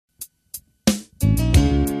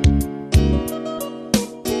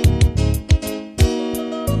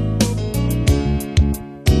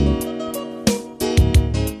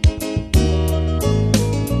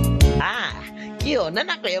yona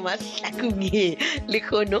nako ya mahlakong le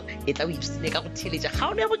kgono e tla o ipsine ka go theletša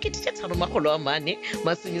kgaolo ya bokete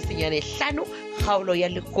 345 kgaolo ya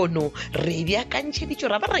lekgono re beakantšheditšo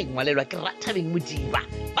ra ba ra ingwalelwa ke Rathabeng Modiba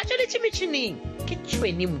ba tšweletše metšhineng ke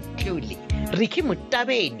Tšhweni Mtlole Riki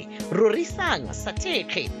Motabene Rorisang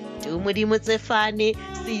Satekge Modimo Tsefane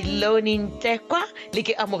Siloni Ntekwa le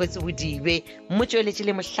ke amogetse Bodibe motšweletše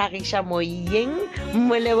le mohlagiša moyeng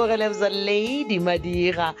molebogele bza Lady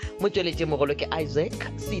Madira motšweletše mogolo ke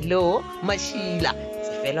Isaac Silo Mashila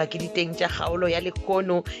tsefelwa ke diteng tša kgaolo ya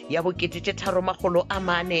lekgono ya bokete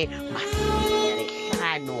 345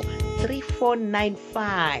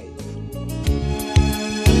 3495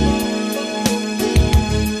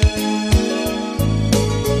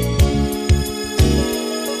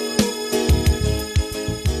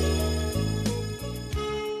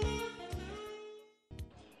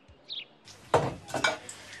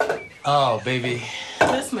 Oh, baby.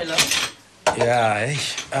 Yes, my love. Yeah,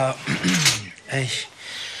 hey.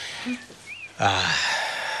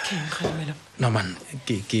 No, man.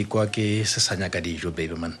 Ke kwa ke sesanya ka dijo,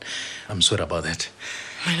 baby, man. I'm sorry about that.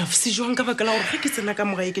 My love, si joang ka baka la gore ke tsena ka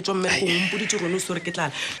mogae ke tswa mmereko o mpoditse gore no sore ke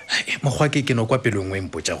tlala. Mogwa ke no kwa pelo ngwe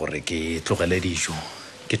mpotsa gore ke tlogele dijo.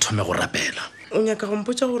 Ke thome go rapela. O nyaka go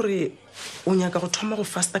mpotsa gore o nyaka go thoma go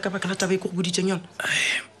fasta ka baka la taba e go boditseng yona.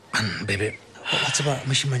 Man, baby. Wa tseba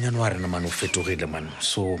moshimanyana wa rena man o fetogile man.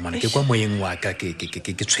 So man ke kwa moyeng wa ka ke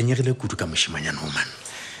tshwenyegile kudu ka moshimanyana o man.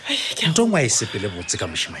 Ntongwa e sepele botse ka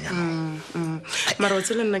moshimanyana. Mara o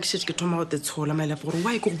tsele nna ke shetse ke thoma go tshola my love gore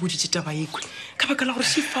wa e go boditse taba e kwe. Ka baka la gore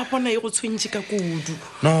shifa bona e go tshwentse ka kudu.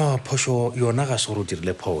 No, phosho yona ga se go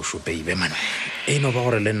dirile phosho baby man. E no ba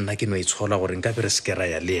gore le nna ke no e tshola gore nka be re skera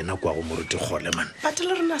ya le ena kwa go moruti gole man.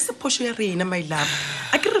 Patela rena se phosho ya rena my love.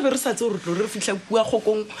 A ke re be re sa tse gore re fihla bua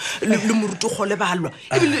gokong le moruti gole balwa.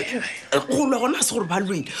 Ebile go lwa gona se gore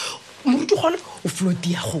balwele. Moruti gole o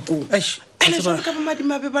floatia gokong. Ene so ka ba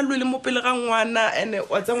madima be ba lwele mo pele ga ngwana ene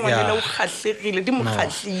wa tsa ngwana o khatlegile di mo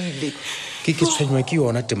khatlile ke tshwenywa ke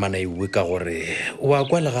yona temana e bue ka gore wa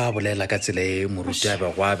kwa le ga bolela ka tsela e moruti a be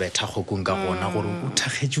go a betha gokong ka gona gore o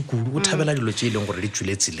thagetse kudu o thabela dilo tse ileng gore di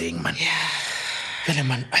tšuletseleng man pele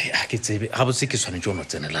man a ke tsebe ga botse ke tshwanetse ono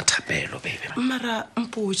tsenela thapelo baby mara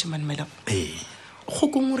mpotse man mela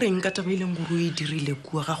gokong o reng ka taba ileng gore o e dirile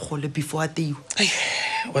kua ga gole before a teiwa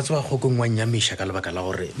wa tseba gokong wa nyamisha ka lebaka la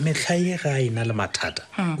gore metlha e ga ina le mathata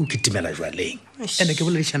o kitimela jwaleng ene ke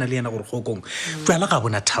boledišana le yena gore gokong jwala ga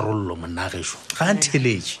bona tharollo monnagesho ga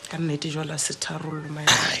ntheletše ka nnete jwala se tharollo mae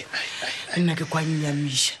nna ke kwa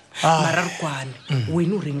nyamisha mara re kwane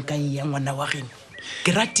wena o reng ka ya ngwana wa gena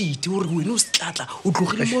ke ratite gore wena o se tlatla o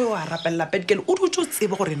tlogile mo wa rapella bedgirl o dutse o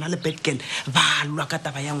tsebe gore na le bedgirl ba lwa ka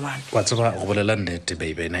taba ya ngwana wa tseba go bolela nnete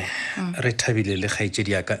baby ne re thabile le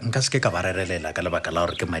kgaitsedi ya ka nka se ke ka ba rerelela ka lebaka la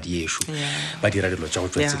gore ke madiesho ba dira dilo tša go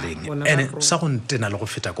tswa tseleng ene sa go ntena le go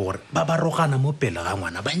feta ko gore ba rogana mo pele ga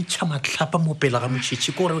ngwana ba ntšha matlhapa mo pele ga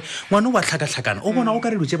motšhitši gore ngwana o ba tlhakatlhakana o bona o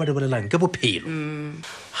ka re dilo tše ba di bolelang ke bophelo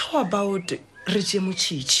how about re tšee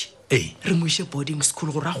motšhitši re mo ishe boarding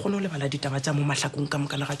school gore a kgone go lebala ditaba tša mo mahlakong ka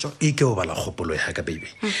moka le ga tsona e ke o bala kgopolo ya ka baby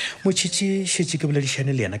motšhitši šetše ke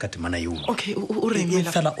boledišane le yena ka temana eo okay o reng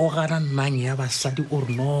fela o gana nnang ya basadi o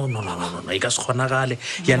re no e ka se kgonagale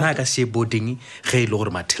yena a ka se boarding ge e le gore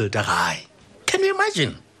Matilda gae can you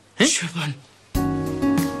imagine Shubon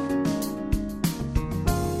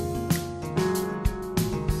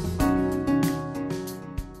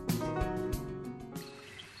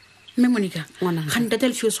mme Monica ga ntate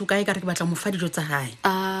le tšhoso kae ka re ke batla mo fa dijo tsa gae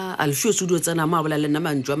le tšhoso dio tsena mo a bola le nna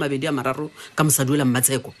mantšwa mabedi a mararo ka mosadi o la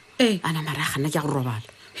mmatsheko ana mara gana ke a go robala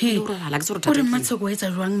o re mmatsheko wa etsa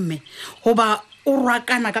jwang mme goba o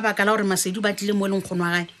rwakana ka baka la gore masedi ba tlile mo e leng kgono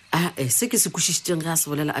wa gae se ke se kwešišitšeng ge a se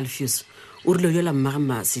bolela Alfios o rile yola mmaga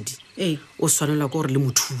masedi o swanelwa ke gore le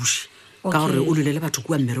mothuši ka gore o lule le batho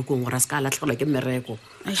kua mmerekong gore a se ka latlhegelwa ke mmereko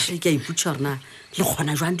ke a iputša gorena le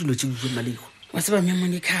kgona jwang dilo tše dijo malego wa tseba mme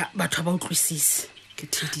Monica batho ba utlwisise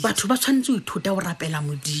batho ba tshwanetse o ithuta go rapela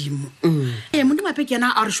Modimo Modimo ape ke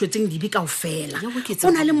yena a re šwetseng dibe kao fela o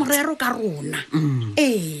na le morero ka rona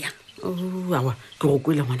awa ke go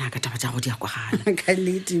kwele ngwana ka taba tša go di a kwagana ka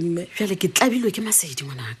ledi mme fela ke tlabilwe ke masedi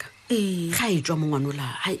ngwanaka ga e tswa mo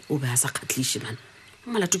ngwanola hai o be a sa kgatlhiše man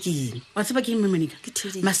malato ke eng wa tseba ke mme Monica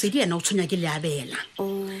masedi yena o tshwenya ke le abela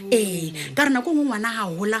ka re nako ngwe ngwana ga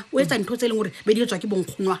gola o etsa ntho tse leng gore be di etswa ke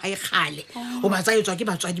bonkgono wa gae gale o ba tsa etswa ke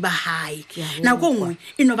batswadi ba gae nako ngwe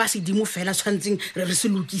e no ba sedimo fela tshwantseng re se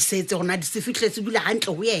lokisetse gona di se fitlhetse dula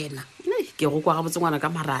hantle go yena ke go kwa ga botse ngwana ka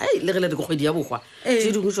mara le gele di go kgwedi ya bogwa tse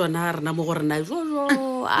dingwe tsona rena mo gore na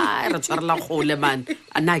jojo re tshwarela kgole man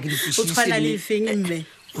a nna ke di o tshwana le feng mme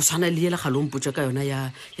go tshwana le ele galompotsa ka yona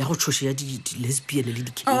ya go tshoše ya di-lesbian le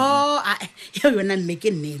di-gay eo yona mme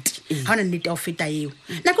ke nnete ga ona nnete ya go feta eo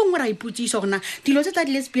nako nngwe ra ipotsiša gona dilo tse tsa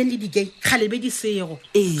di-lesbian le di-gay gale be di sego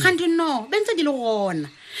gante no bentse di le gona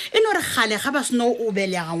e no re gale ga ba seno o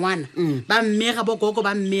belega ngwana ba mmega bokoko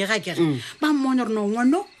ba mmega kere ba mmone gore no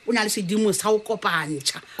ngwano o na le sedimo sa go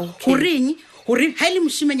kopantšha goreng gore ga e le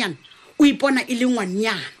mosimanyana o ipona e le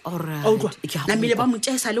ngwanyana namile ba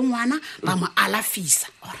motšaisa le ngwana ba mo alafisa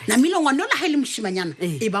namile ngwana o la ga e le mosimanyana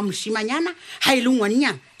e ba mosimanyana ga e le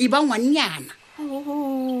ngwanyana e ba ngwanyana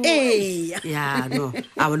ya no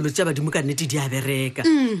a ba lotse badimo ka nnete di a bereka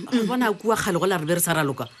bona kua kgale go la re be re sa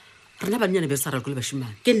raloka rena bannyane be re sa raloka le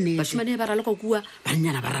bashimane ba raloka kua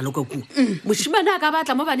bannyana ba raloka kua moshimane a ka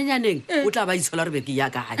batla mo banenyaneng o tla ba itshola re beke ya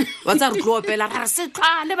kae wa tsa re tlopela ra se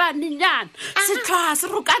tlwa le banenyana se tlwa se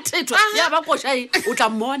roka thetwa ya ba koša o tla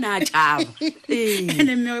mmona a tšhaba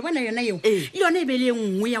ene mme bona yona eo le yona e be le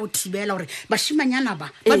nngwe ya go thibela gore bashimanyana ba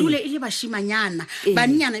dule e le bashimanyana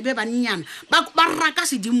bannyana e be bannyana ba raka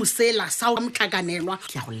sedimo sela sa go motlhakanelwa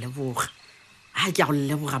ke a go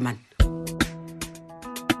leboga man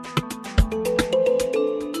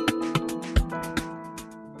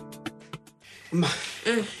ma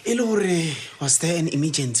e le gore was there an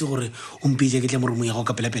emergency gore o mpitse ke tle mo re mo ya go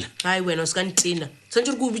ka pela ai wena o se ka ntina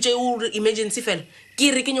tshwanetse re go bitse o emergency fela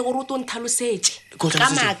ke re ke nye gore o tlo ntlhalosetse ka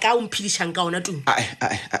maaka o mphedišang ka ona Tumi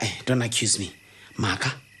don't accuse me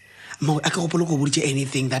maka a ke gopole go boditse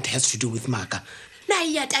anything that has to do with maka na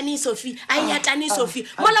iatane Sophia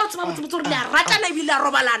mola o tseba botsebotse gore le a ratana ebile a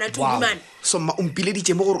robalana Tumi man so ma o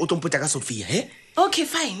mpileditse mo gore o tlompotsa ka Sophia okay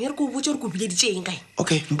fine re go botse gore go bileditseng kae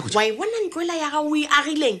okay mpotse wa e bona ntloela ya ga o e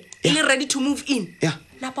agileng e le ready to move in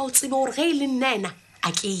napa o tsebe gore ge e le nnena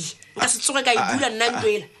a ke nka se tsoge ka e dula nna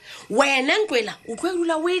ntloela wena ntloela o tlo e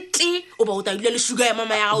dula o ete o ba o ta dula le sugar ya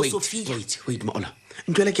mama ya gago Sophia wait maola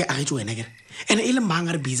ntloela ke agetse wena kere ene e le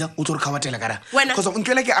mang a re bisa o tlo re kgawatela kara because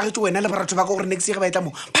ntloela ke agetse wena le baratho ba ka gore next year ba etla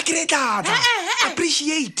mo ba kere tlatla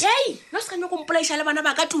appreciate no se ka nyako mpolaiša le bana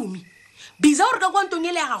ba ka Tumi bisa gore ka kwa ntong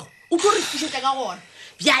ele ya gago o tlo re fišetša ka gona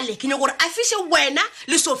bjale ke nyako gore a fiše wena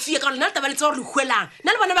le Sophia ka gore nna le taba le tsa gore le hwelang nna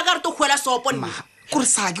le bana ba ka re to hwela sopo nna kore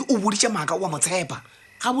sake o boditše maaka o a motshepa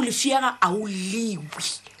ga bolefiaga a o lewe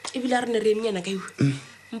ebile a re ne re emenyana ka iwe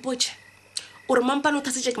mpotše o re mampane o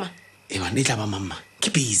thasetse ke man ebane e tla ba mamma ke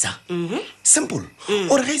bisa simple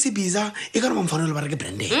o re ge e se bisa e ka re mamfanelo ba re ke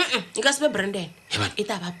Brandon e ka se be Brandon e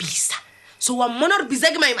tla ba bisa so wa mmona gore bisa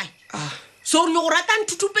ke maimai so re nyo go rata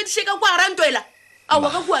nthutupediše ka kwa rantwela a wa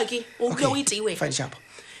ka kua ke o ke o iteiwe fine sharp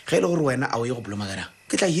ge le gore wena a o ye go bloma gara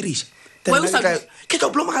ke tla hiriša ke tla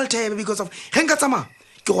bloma ga lethebe because of ge nka tsamaya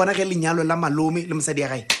ke gona ge lenyalo la malome le mosadi ya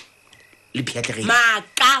gae le phiatlegile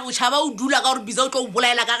maaka o tšhaba o dula ka gore bisa o tlo o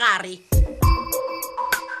bolaela ka gare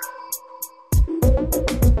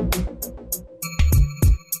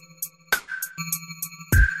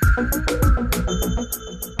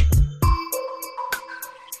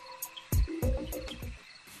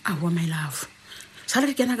awa my love sala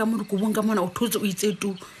re kena ka mo dikobong ka mona o thotse o itse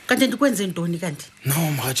tu kante di kwenze ntoni kanti no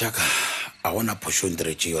mogatšaka a gona phošo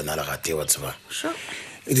ntiretse yona le gate wa tseba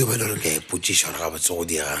e di bele gore ke ipotsiša gore ga botse go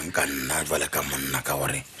diegang ka nna jale ka monna ka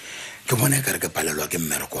gore ke bona e ka re ke palelwa ke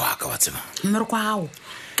mmereko wa ka wa tseba mmereko ao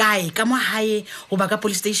kae ka mo gae go ba ka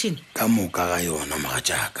police station ka moka ga yona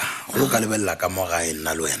mogatšaka go ka lebelela ka mo gae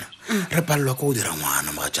nna le wena re palelwa ke go dira ngwana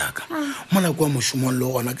mogatšaka mola kua mošomong le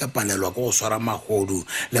gona ke palelwa ke go swara magodu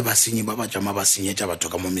le basenyi ba ba tšama ba senyetša batho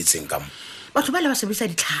ka mo metseng ka mo batho ba le ba sebedisa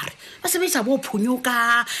ditlhare ba sebedisa bo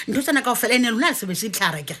phonyoka ntho tsena ka go fela ene lona le sebedisa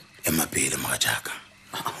ditlhare ke emapele mogatšaka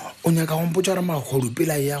o nyaka gompotsa gore magodu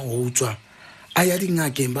pele ya go utswa a ya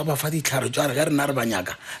dingakeng ba ba fa ditlhare tša re ge re na re ba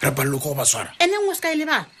nyaka re palelo ko go ba swara ene nngwe se ka e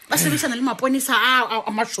lebala ba sebedisana le maponisa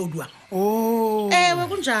a mashodua ewe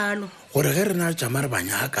kunjalo gore ge re na tšama re ba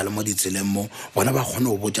nyaka le mo ditseleng mo bona ba kgone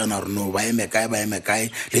go botsana gore no ba eme kae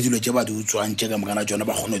le dilo tše ba di utswantše ka mokana tsona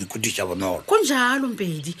ba kgone go dikhutiša bonolo kunjalo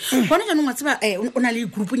mpedi bona jaanong wa tseba o na le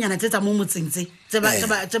dikgroupunyana tse tsa mo motseng tse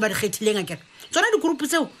ba di kgethileng akere tsona dikgroupu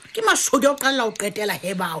tseo ke masodi a o qalela o qetela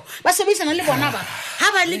he bao ba sebedisana le bona ba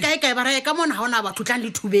ga ba le kae ba raya ka mona ga ona batho tlang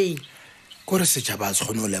le thubeng kore setšhaba a se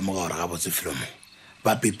kgone go lemoga gore ga botse felo mo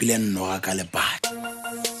ba pepile nnoga ka lepati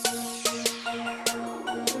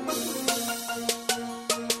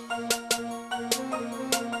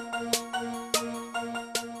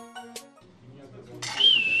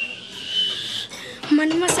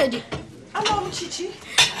mane masedi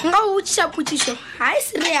nka o botsiša potšišo ga e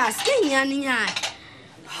serious ke nyanenyane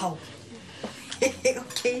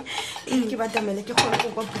okay ke batamele ke kgone go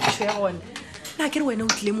kwa potšišo ya gona na ke re wena o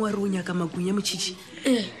tlile mo wa re o nyaka makung ya motšhitši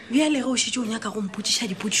bjale ge o šitše o nyaka go mpotšiša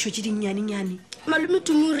dipotšišo tše dinnyanenyane Malome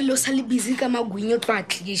Tumi o rile o sa le busy ka magwinyo tlo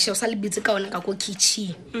atlisha o sa le busy ka ona ka ko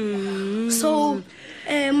kitchen. So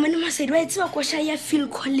mone Masedi wa itse ba kosha ya Phil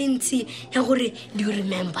Collins ya gore do you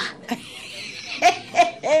remember?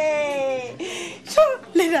 So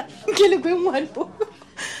lena ke le kwe ngwana.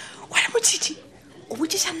 Wena Motšhitšhi o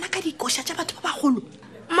botsisa nna ka dikosha tša batho ba bagolo.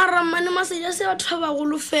 Mara mane Masedi se batho ba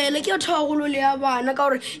bagolo fela ke batho ba bagolo le ya bana ka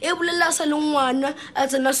gore e bolela sa le ngwana a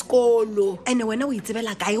tsena sekolo. Ene wena o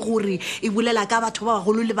itsebela kae gore e bolela ka batho ba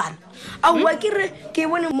bagolo le bana? A wa ke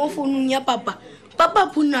bone mo founung ya papa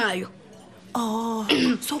punayo. Oh,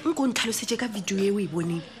 so nko ntlhalosetse ka video e o e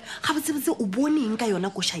boneng. Ga botsebotse o boneng ka yona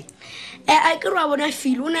kosha e? A ke re wa bona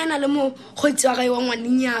Phil o na le mo kgotsi wa gae wa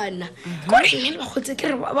ngwaninyana. Go re ba kgotse ke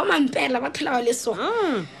re ba mampela ba phela le so.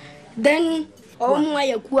 Then o mongwe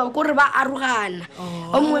ya kua go re ba arogana.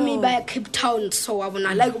 O mongwe me ba Cape Town so wa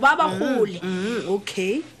bona like ba gole.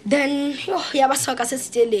 Okay. Then ya ba soka se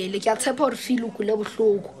sitelele ke a tshepa gore Phil o kule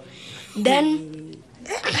bohloko. Then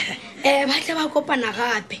ba tla ba kopana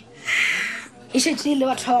gape. E shetsile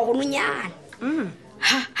batho ba go nyana.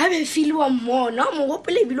 Ha be Phil wa mmona mo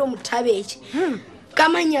gopele bilo mothabetse. Ka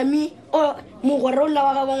manyami o mo gorola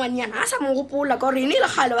wa ga ngwanyana a sa mo gopola ka re ne le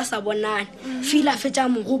gale ba sa bonane. Phil a fetsa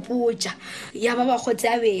mo gopotsa ya ba gotse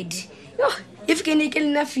a bedi. Yo if ke ne ke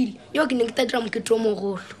lena Phil yo ke ne ke tla mo ke tlo mo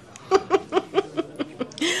golo.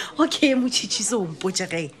 Okay Motšhitšhi so mpotsa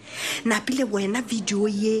gae. Napile wena video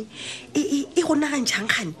ye e gona gantšhang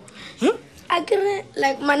gane? Akere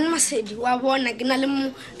like man Masedi wa bona ke na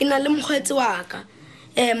le mogwetsi wa ka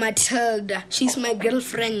Matilda, she's my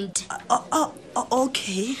girlfriend.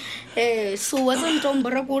 Okay. So wa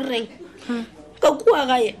ntombora go reng ka kua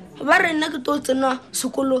gae ba re nna ke to tsena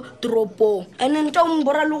sekolo dropo ene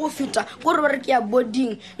ntombora le go feta go re ba re ke ya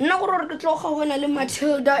boarding nna go re ke tlo ga wena le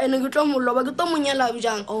Matilda ene ke tlo moloba ke to monyala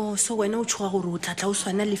bjang. Oh so wena o tshoga gore o tlatla o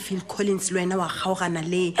swana le Phil Collins le wena wa kgaogana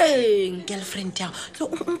le girlfriend ya so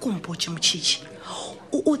nkompotse Motšhitšhi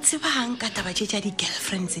o tsebang ka taba tša di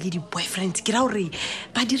girlfriends le di boyfriends ke ra gore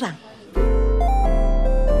ba dirang?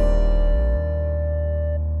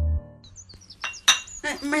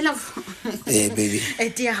 My love. Baby.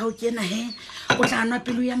 Tia how ke na he o tla nwa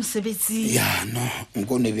pelo ya mosebetsi. Ya no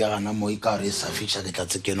nko ne bia gana mo ikare sa fiša ke tla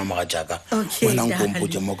tsekeno moga jaka. Wena nko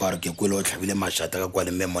mpotse mo ka re ke kwele o tlhabile mashata ka kwa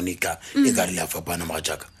le mme Monica e ka re ya fapana moga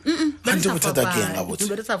jaka. Ntse bothata ke eng ga botse?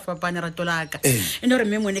 Be re sa fapana ra tolaka. Ene re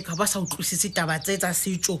mme Monica ba sa utlwisise taba tsa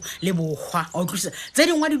setso le bogwa. O utlwisisa tse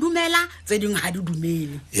dingwe di dumela tse dingwe ha di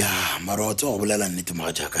dumele. Ya mara o tso bolela nnete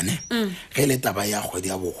moga jaka ne. Ge le taba ya kgwedi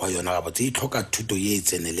ya bogwa yona ga botse e tlhoka thuto ye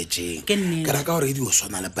tseneletseng. Ke ra ka gore di o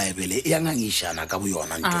swana le Bible e yang ngishana ka bo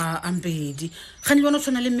yona nto. Ampedi ga ni bona o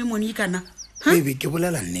tshwana le mme Monica na? Baby ke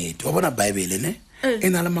bolela nnete wa bona Bible ne e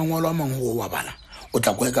na le mangwalo a mangwe wa bala o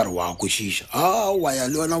tla kwa ka re wa koshisha wa ya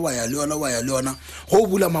le yona go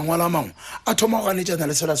bula mangwalo a mangwe a thoma go ne tsana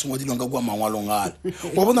le sela sengwe dilong ka kwa mangwalong gale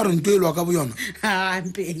wa bona re ntwelwa ka bo yona.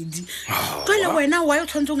 Ampedi tlole wena wa yo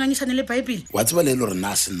tshwantse o ngangisane le Bible wa tseba le re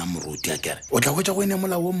na se nna moruti a kere o tla go tsa go ene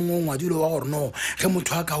mola wo mongwe wa dilo wa gore no ge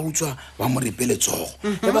motho a ka utswa ba mo repele tsogo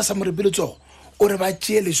le ba sa mo repele tsogo o re ba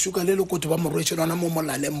tšee lesuka le lekoto ba morwetse lona mo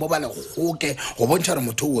molaleng mo ba le goke go bontšha re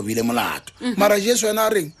motho o bile molato mara Jesu yena a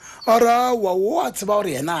reng a ra wa o a tseba gore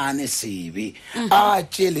yena a ne sebe a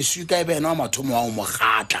tšee lesuka e bena wa mathomo wa o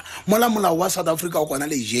mogatla mola molao wa South Africa o kwana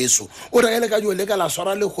le Jesu o regele ka dio le ka la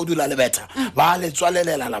swara le godu la lebetha ba le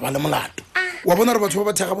tswalelela la ba le molato wa bona re batho ba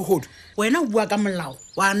ba thega bogodu wena o bua ka molao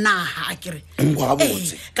wa naga a kere ngwa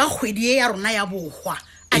botse ka kgwedi e ya rona ya bogwa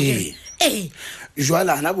a kere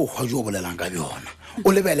jwala na bogwa jo bolelang ka bjona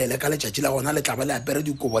o lebelele ka letšatši la gona le tlaba le apere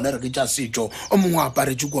dikobo le re ke tša setšo o mongwe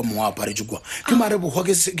aparetse kwa mongwe aparetse kwa ke mare bogwa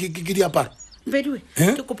ke diaparo bediwe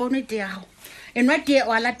ke kopa o ne tea gago enwa tee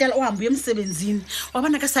wa latela o ambuye mosebenzini wa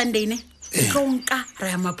bona ka Sunday ne tlo nka ra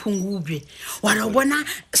ya maphungubje wa ra bona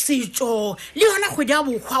setšo le yona kgwedi ya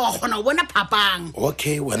bogwa wa kgona go bona phapang.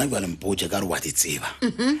 Okay wena jwa le mpotse ka re wa di tseba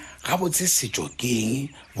ga botse setšo keng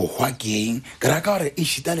bogwa keng ke ra ka gore e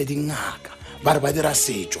šita le dingaka ba re ba dira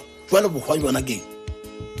setšo jwa le bogwa jona keng.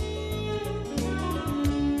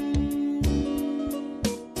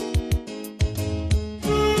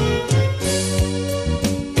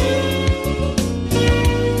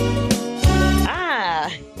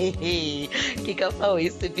 ke ka fao e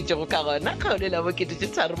sepitšego ka gona kgaolo la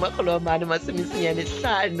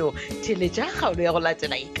bo3,5 theletša kgaolo ya go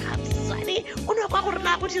latela e kapsane o ne kwa gore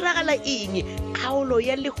na go diragala eng kgaolo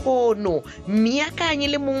ya legono meakanye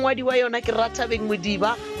le mongwadi wa yona ke Rathabeng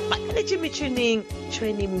Modiba ba tsweletše metšhineng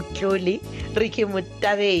tšhweni mtlole re ke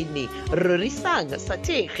Motabene rorisang sa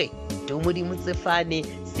thekge Tumodimo Tsefane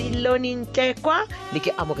Siloni Ntlekwa le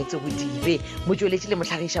ke amogetse Bodibe motsweletši le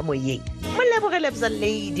mohlagiša moyeng molebogele bza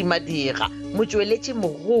Lady Madira motsweletši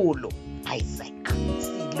mogolo Isaac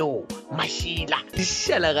Silo Mashila di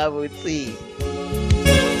šala gabotse.